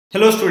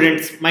Hello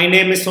students, my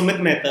name is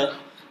Sumit Mehta.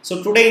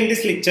 So today in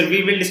this lecture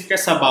we will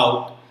discuss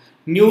about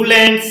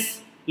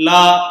Newland's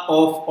law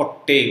of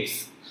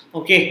octaves.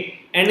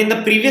 Okay, and in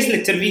the previous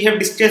lecture we have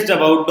discussed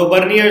about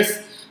Dobernier's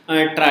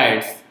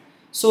triads.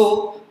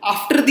 So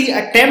after the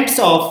attempts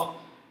of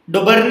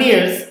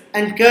Dobernier's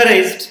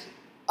encouraged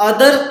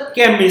other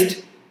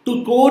chemists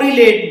to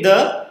correlate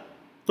the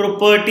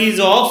properties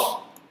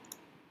of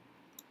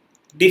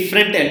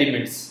different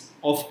elements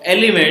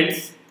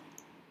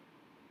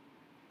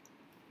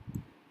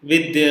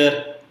with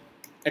their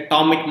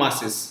atomic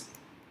masses.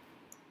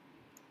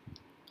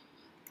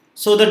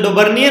 So the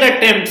Dobrnier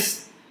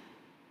attempts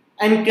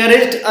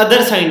encouraged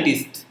other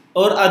scientists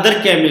or other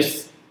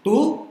chemists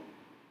to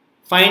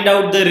find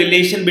out the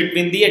relation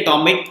between the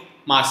atomic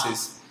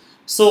masses.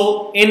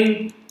 So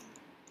in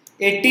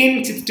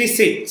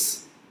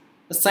 1866,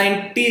 a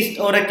scientist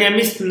or a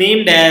chemist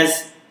named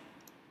as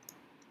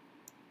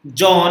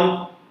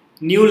John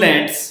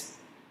Newlands.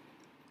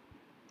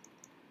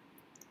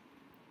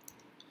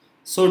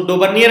 So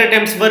Dobrnier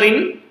attempts were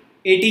in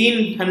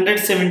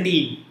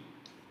 1817.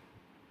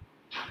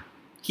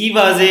 He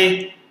was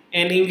an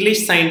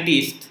English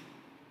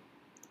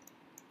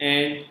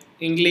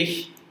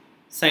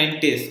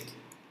scientist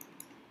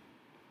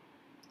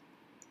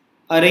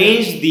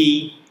arranged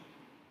the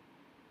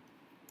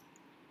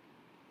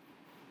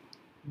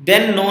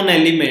then known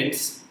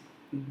elements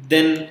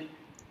in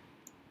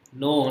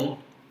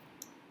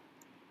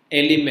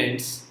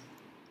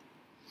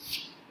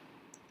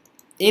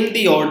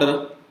the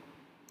order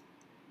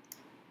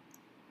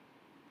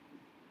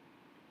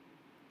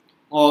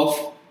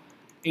of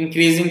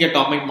increasing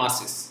atomic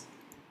masses.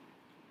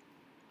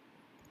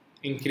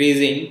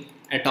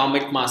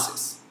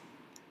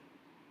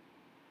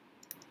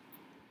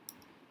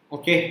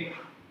 Okay.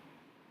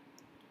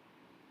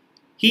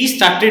 He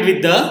started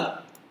with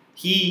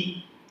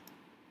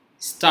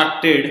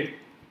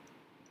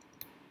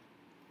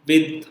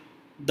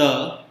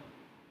the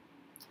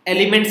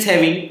elements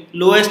having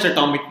lowest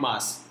atomic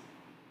mass.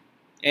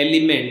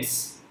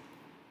 Elements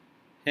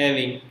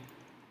having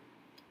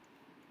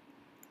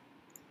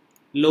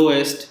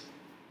lowest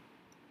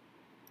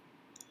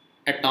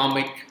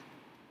atomic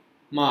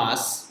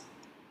mass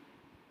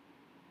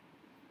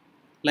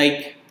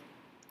like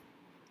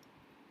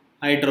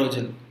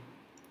hydrogen,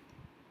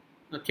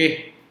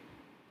 okay,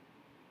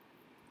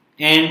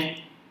 and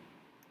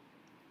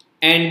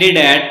ended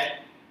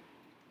at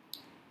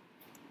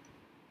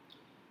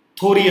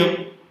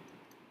thorium,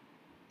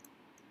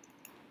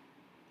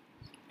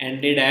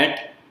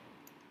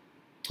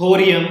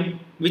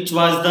 which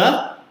was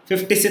the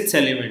 56th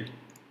element.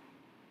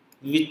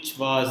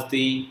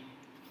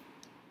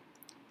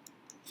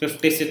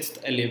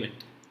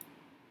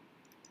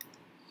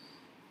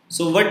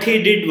 So what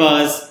he did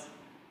was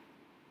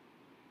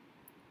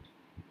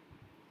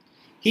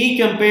he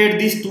compared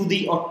this to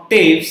the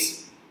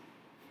octaves.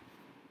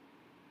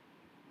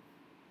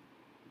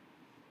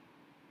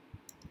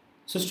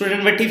 So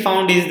student, what he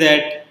found is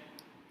that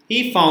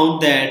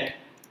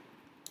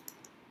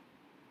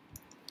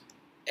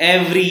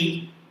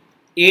every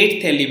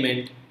eighth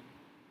element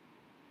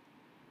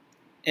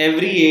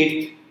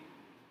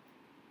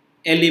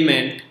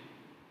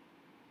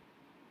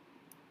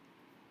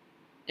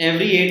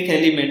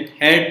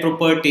had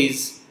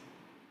properties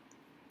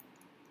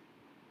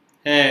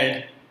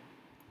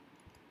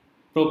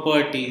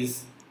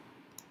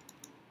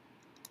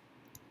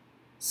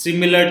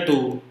similar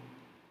to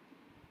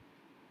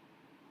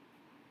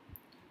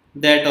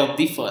that of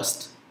the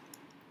first.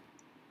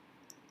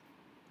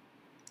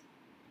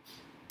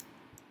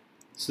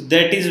 So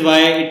that is why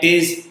it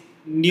is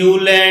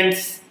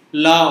Newland's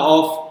law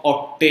of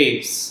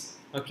octaves,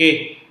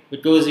 okay,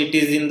 because it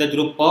is in the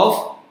group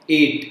of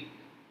 8,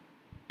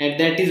 and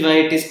that is why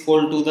it is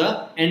called to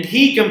the, and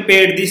he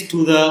compared this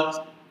to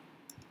the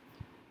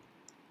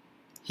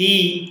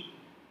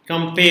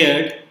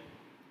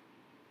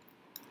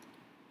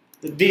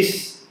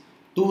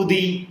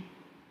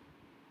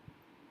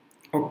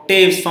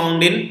octaves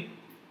found in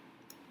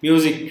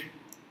music.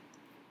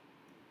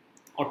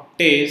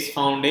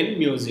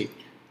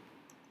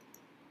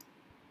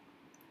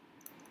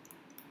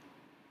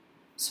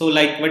 So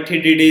like what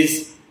he did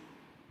is,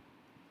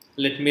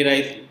 let me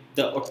write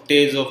the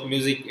octaves of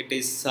music. It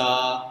is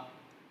sa,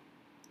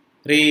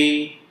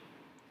 re,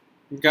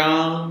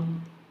 ga,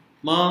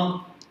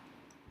 ma,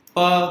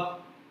 pa,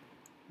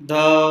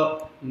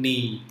 dha,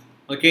 ni.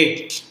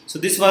 Okay, so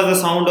this was the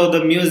sound of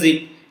the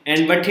music,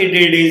 and what he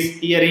did is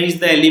he arranged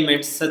the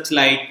elements such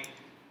like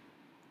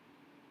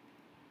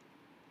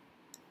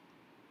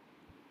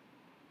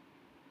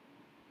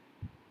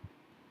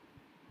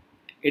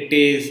it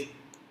is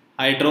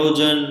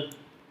hydrogen,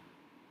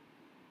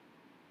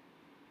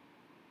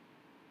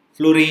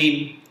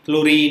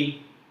 chlorine,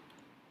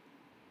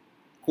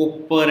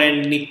 copper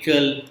and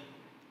nickel,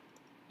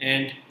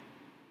 and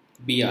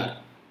Br.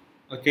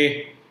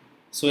 Okay,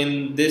 so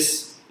in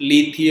this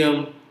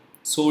lithium,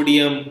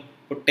 sodium,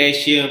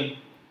 potassium,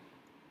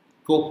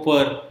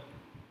 copper,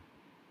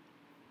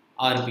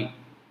 Rb,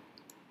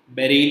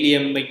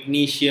 beryllium,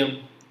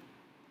 magnesium,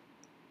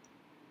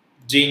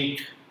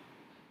 zinc,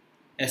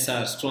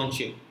 Sr,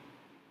 strontium.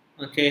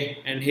 Okay,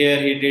 and here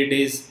he did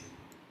is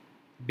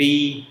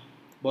B,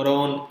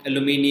 boron,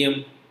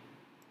 aluminium,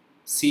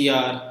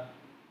 Cr,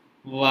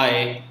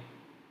 Y,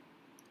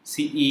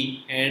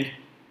 Ce, and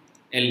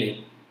La.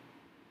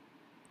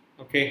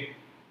 Okay,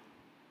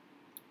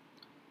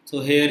 so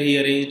here he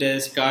arranged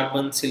as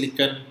carbon,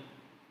 silicon,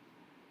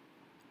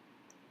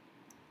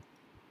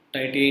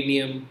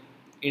 titanium,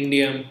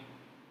 indium,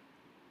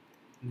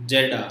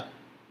 Zr,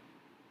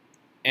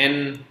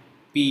 N,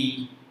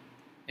 P,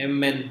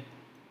 Mn,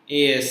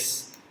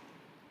 As,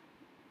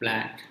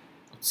 black,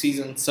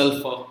 oxygen,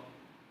 sulfur,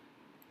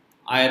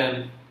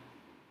 iron,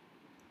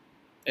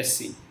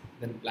 Sc,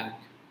 then black.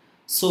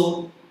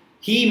 So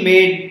he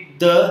made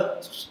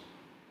the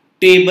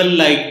table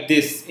like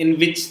this, in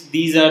which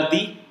these are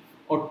the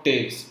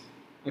octaves.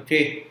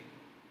 Okay,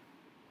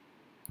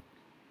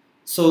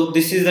 so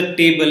this is the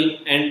table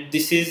and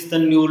this is the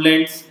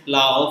Newland's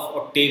law of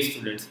octave,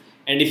 students.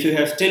 And if you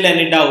have still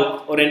any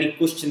doubt or any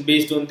question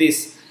based on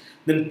this,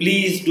 then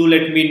please do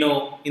let me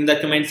know in the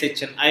comment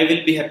section. I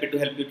will be happy to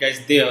help you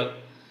guys there.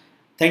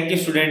 Thank you,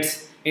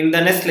 students. In the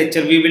next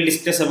lecture we will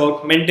discuss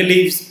about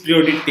Mendeleev's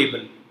periodic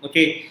table.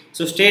 Okay,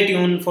 so stay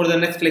tuned for the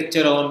next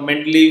lecture on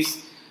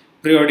Mendeleev's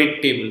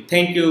periodic table.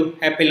 Thank you.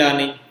 Happy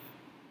learning.